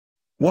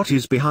What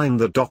is behind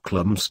the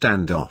Doklam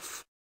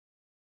Standoff?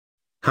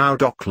 How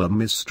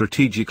Doklam is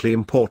strategically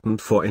important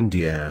for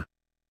India?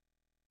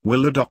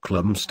 Will the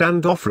Doklam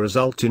Standoff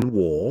result in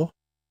war?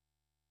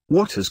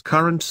 What is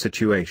current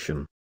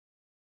situation?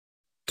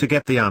 To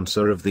get the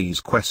answer of these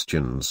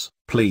questions,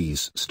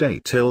 please stay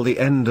till the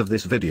end of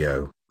this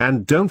video,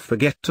 and don't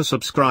forget to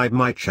subscribe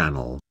my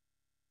channel.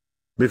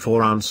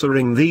 Before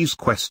answering these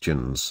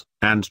questions,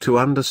 and to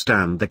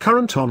understand the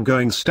current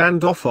ongoing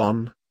standoff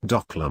on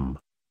Doklam,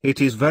 it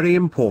is very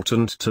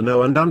important to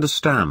know and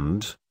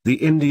understand the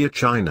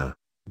India-China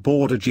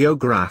border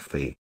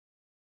geography.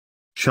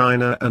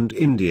 China and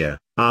India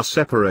are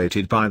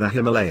separated by the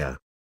Himalaya.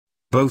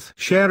 Both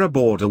share a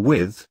border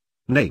with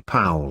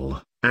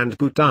Nepal and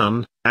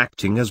Bhutan,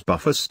 acting as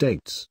buffer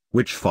states,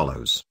 which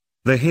follows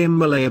the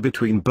Himalaya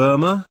between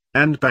Burma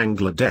and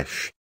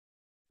Bangladesh.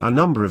 A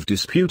number of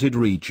disputed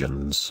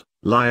regions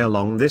lie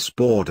along this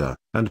border,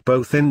 and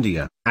both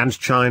India and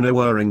China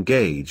were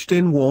engaged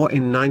in war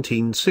in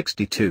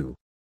 1962.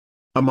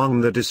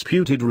 Among the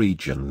disputed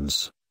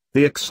regions,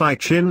 the Aksai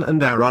Chin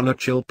and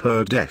Arunachal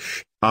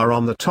Pradesh are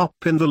on the top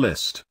in the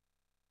list.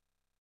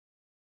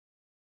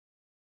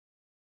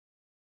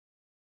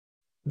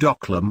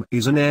 Doklam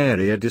is an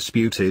area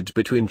disputed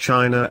between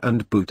China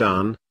and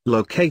Bhutan,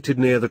 located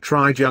near the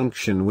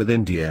tri-junction with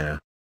India.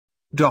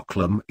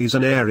 Doklam is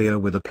an area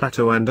with a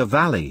plateau and a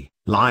valley,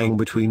 lying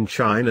between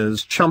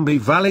China's Chumbi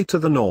Valley to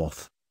the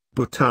north,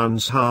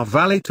 Bhutan's Har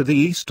Valley to the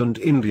east and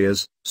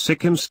India's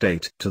Sikkim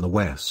state to the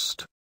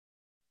west.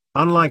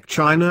 Unlike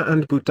China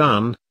and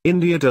Bhutan,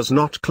 India does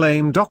not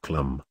claim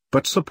Doklam,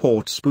 but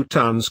supports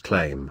Bhutan's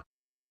claim.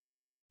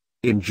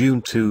 In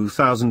June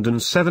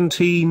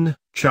 2017,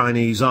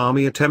 Chinese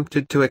army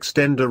attempted to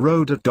extend a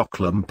road at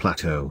Doklam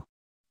Plateau.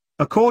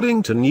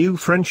 According to new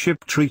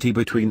friendship treaty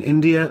between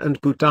India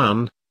and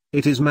Bhutan,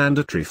 it is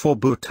mandatory for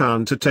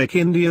Bhutan to take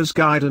India's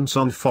guidance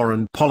on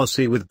foreign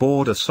policy with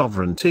border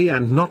sovereignty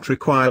and not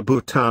require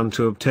Bhutan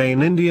to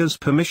obtain India's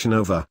permission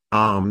over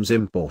arms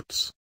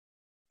imports.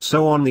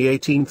 So on the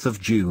 18th of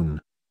June,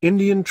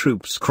 Indian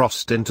troops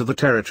crossed into the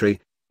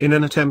territory, in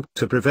an attempt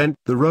to prevent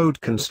the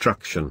road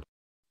construction.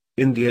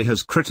 India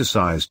has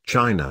criticized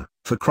China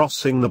for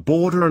crossing the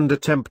border and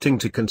attempting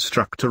to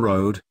construct a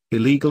road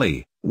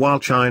illegally,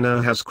 while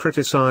China has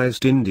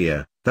criticized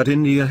India that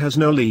India has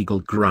no legal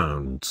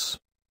grounds.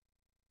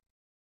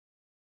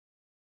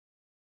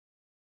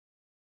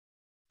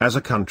 As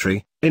a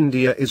country,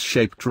 India is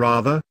shaped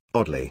rather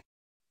oddly.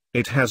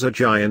 It has a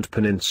giant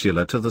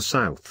peninsula to the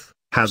south,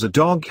 has a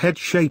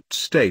dog-head-shaped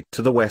state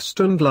to the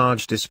west and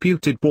large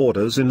disputed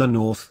borders in the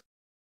north.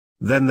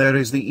 Then there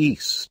is the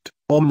east,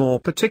 or more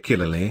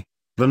particularly,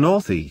 the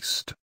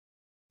northeast.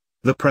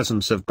 The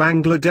presence of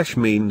Bangladesh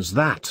means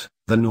that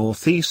the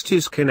northeast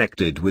is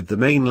connected with the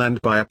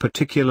mainland by a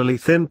particularly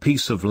thin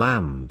piece of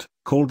land,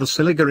 called the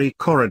Siliguri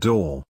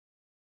Corridor.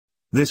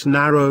 This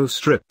narrow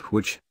strip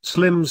which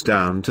slims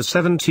down to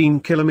 17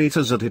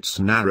 kilometers at its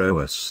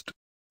narrowest.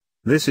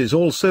 This is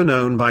also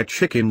known by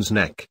Chicken's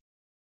Neck.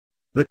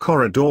 The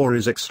corridor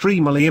is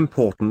extremely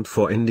important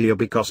for India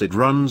because it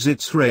runs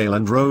its rail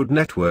and road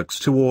networks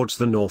towards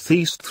the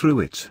northeast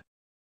through it.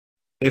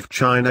 If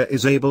China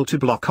is able to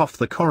block off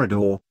the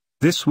corridor,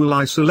 this will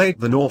isolate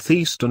the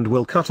northeast and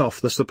will cut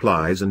off the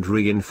supplies and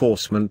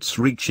reinforcements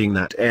reaching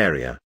that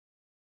area.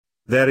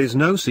 There is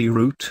no sea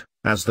route,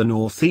 as the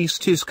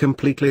northeast is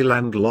completely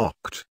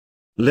landlocked.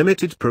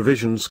 Limited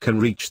provisions can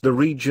reach the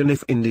region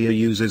if India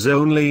uses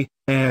only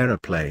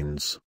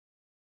aeroplanes.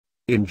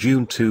 In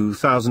June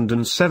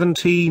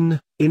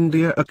 2017,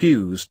 India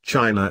accused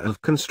China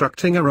of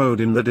constructing a road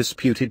in the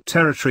disputed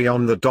territory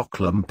on the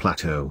Doklam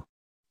Plateau.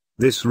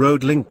 This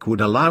road link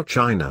would allow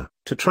China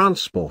to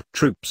transport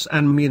troops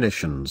and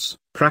munitions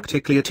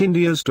practically at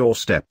India's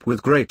doorstep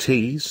with great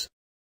ease.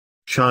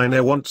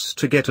 China wants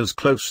to get as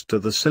close to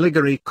the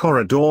Siliguri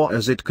corridor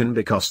as it can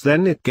because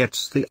then it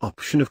gets the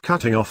option of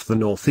cutting off the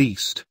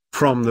northeast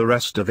from the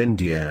rest of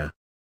India.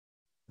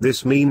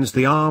 This means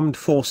the armed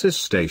forces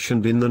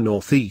stationed in the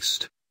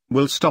northeast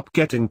will stop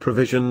getting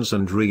provisions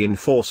and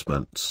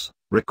reinforcements,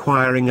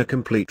 requiring a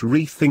complete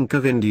rethink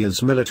of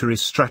India's military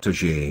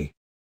strategy.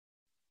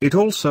 It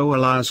also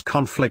allows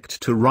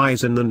conflict to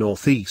rise in the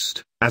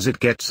northeast, as it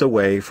gets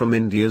away from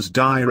India's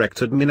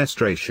direct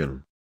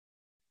administration.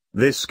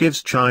 This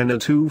gives China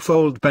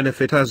twofold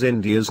benefit as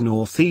India's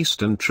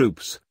northeastern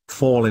troops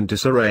fall in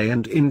disarray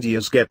and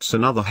India's gets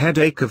another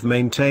headache of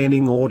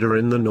maintaining order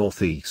in the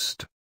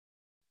northeast.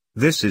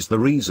 This is the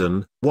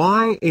reason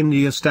why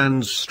India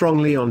stands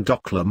strongly on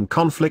Doklam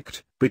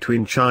conflict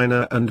between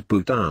China and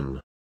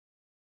Bhutan.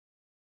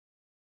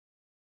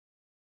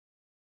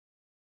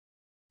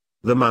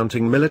 The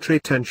mounting military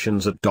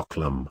tensions at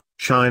Doklam,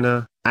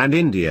 China, and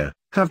India,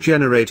 have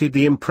generated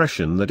the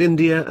impression that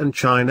India and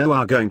China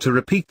are going to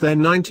repeat their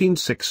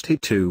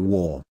 1962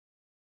 war.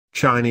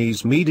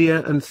 Chinese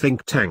media and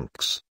think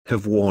tanks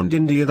have warned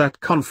India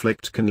that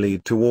conflict can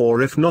lead to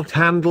war if not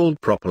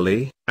handled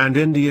properly, and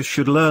India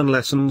should learn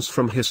lessons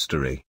from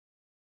history.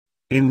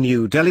 In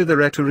New Delhi the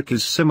rhetoric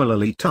is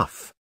similarly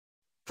tough.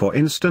 For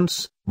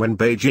instance, when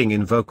Beijing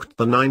invoked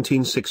the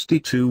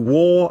 1962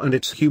 war and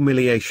its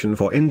humiliation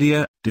for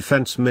India,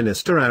 Defence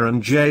Minister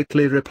Arun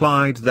Jaitley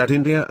replied that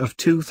India of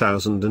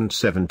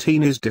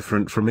 2017 is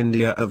different from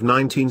India of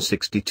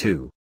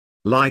 1962.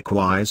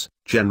 Likewise,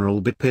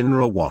 General Bipin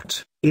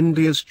Rawat,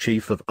 India's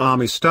Chief of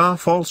Army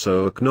Staff,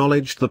 also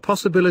acknowledged the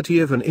possibility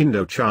of an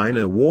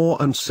Indochina war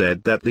and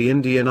said that the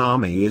Indian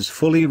Army is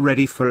fully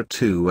ready for a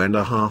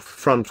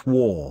two-and-a-half-front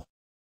war.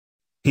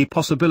 The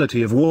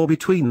possibility of war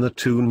between the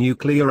two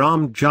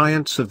nuclear-armed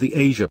giants of the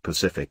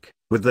Asia-Pacific,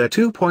 with their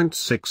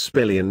 2.6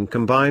 billion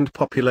combined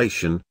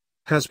population,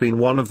 has been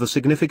one of the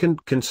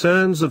significant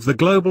concerns of the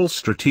global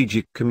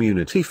strategic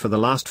community for the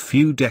last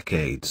few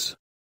decades.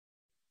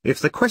 If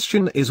the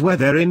question is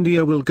whether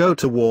India will go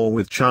to war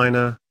with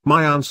China,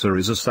 my answer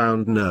is a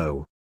sound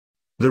no.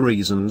 The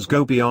reasons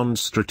go beyond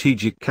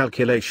strategic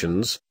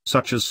calculations,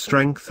 such as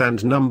strength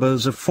and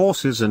numbers of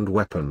forces and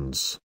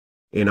weapons.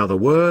 In other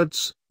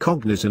words,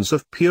 cognizance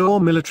of pure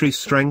military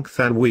strength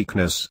and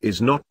weakness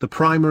is not the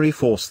primary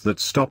force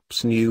that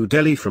stops New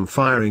Delhi from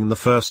firing the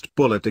first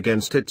bullet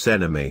against its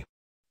enemy.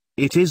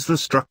 It is the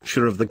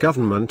structure of the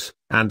government,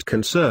 and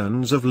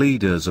concerns of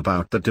leaders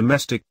about the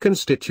domestic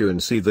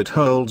constituency that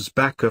holds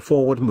back a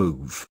forward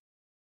move.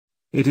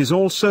 It is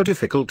also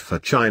difficult for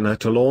China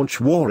to launch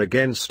war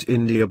against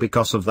India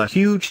because of the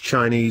huge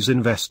Chinese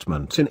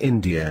investment in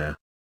India.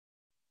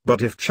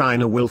 But if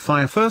China will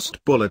fire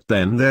first bullet,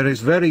 then there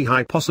is very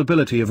high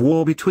possibility of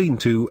war between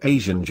two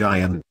Asian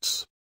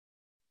giants.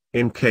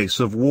 In case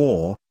of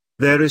war,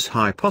 there is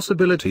high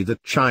possibility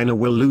that China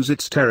will lose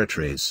its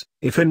territories,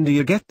 if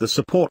India get the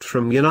support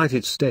from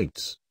United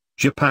States,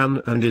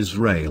 Japan and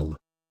Israel.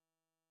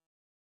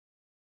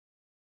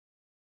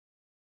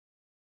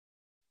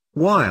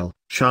 While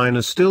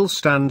China still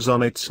stands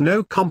on its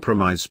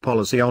no-compromise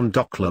policy on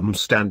Doklam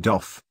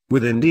Standoff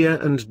with India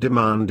and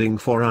demanding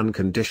for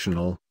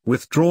unconditional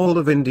withdrawal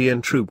of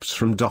Indian troops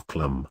from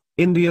Doklam,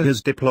 India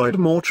has deployed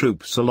more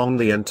troops along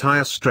the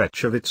entire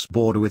stretch of its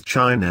border with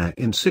China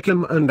in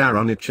Sikkim and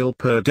Arunachal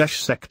Pradesh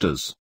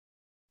sectors.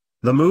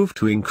 The move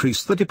to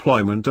increase the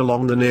deployment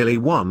along the nearly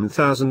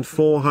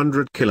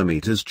 1,400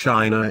 kilometers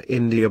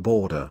China-India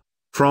border,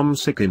 from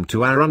Sikkim to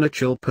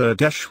Arunachal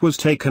Pradesh, was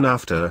taken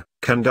after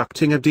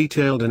conducting a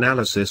detailed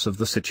analysis of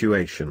the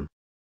situation.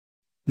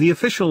 The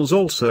officials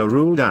also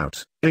ruled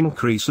out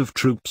increase of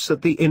troops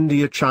at the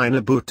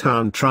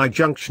India-China-Bhutan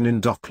tri-junction in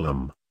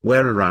Doklam,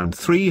 where around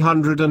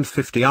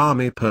 350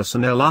 army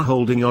personnel are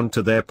holding on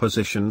to their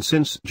position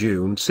since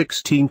June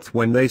 16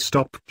 when they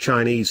stopped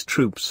Chinese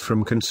troops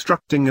from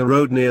constructing a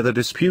road near the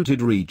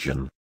disputed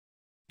region.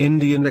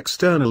 Indian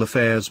External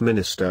Affairs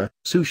Minister,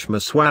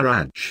 Sushma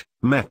Swaraj,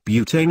 met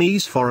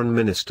Bhutanese Foreign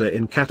Minister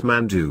in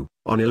Kathmandu,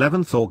 on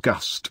 11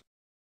 August.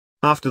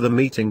 After the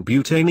meeting,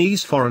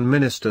 Bhutanese Foreign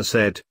Minister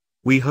said,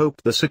 "We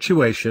hope the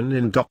situation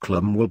in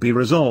Doklam will be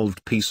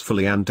resolved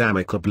peacefully and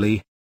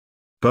amicably."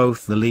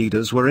 Both the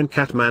leaders were in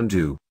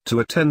Kathmandu, to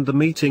attend the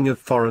meeting of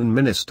foreign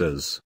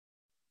ministers.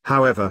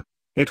 However,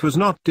 it was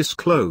not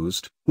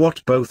disclosed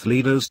what both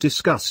leaders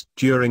discussed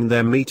during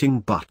their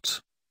meeting, but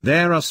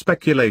there are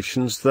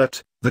speculations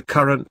that the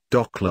current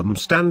Doklam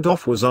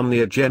standoff was on the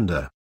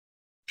agenda.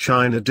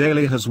 China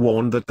Daily has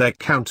warned that their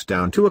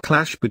countdown to a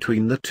clash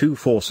between the two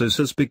forces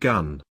has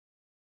begun.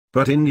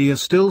 But India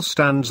still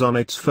stands on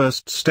its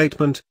first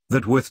statement,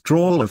 that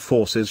withdrawal of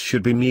forces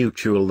should be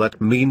mutual.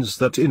 That means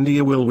that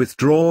India will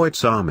withdraw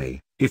its army,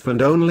 if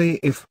and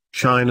only if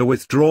China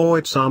withdraw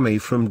its army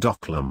from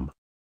Doklam.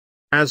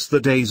 As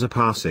the days are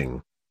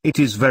passing, it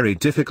is very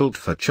difficult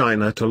for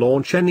China to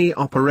launch any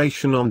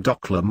operation on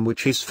Doklam,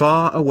 which is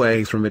far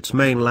away from its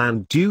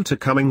mainland due to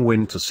coming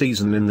winter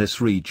season in this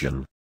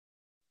region.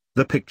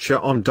 The picture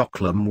on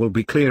Doklam will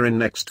be clear in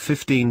next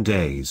 15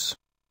 days.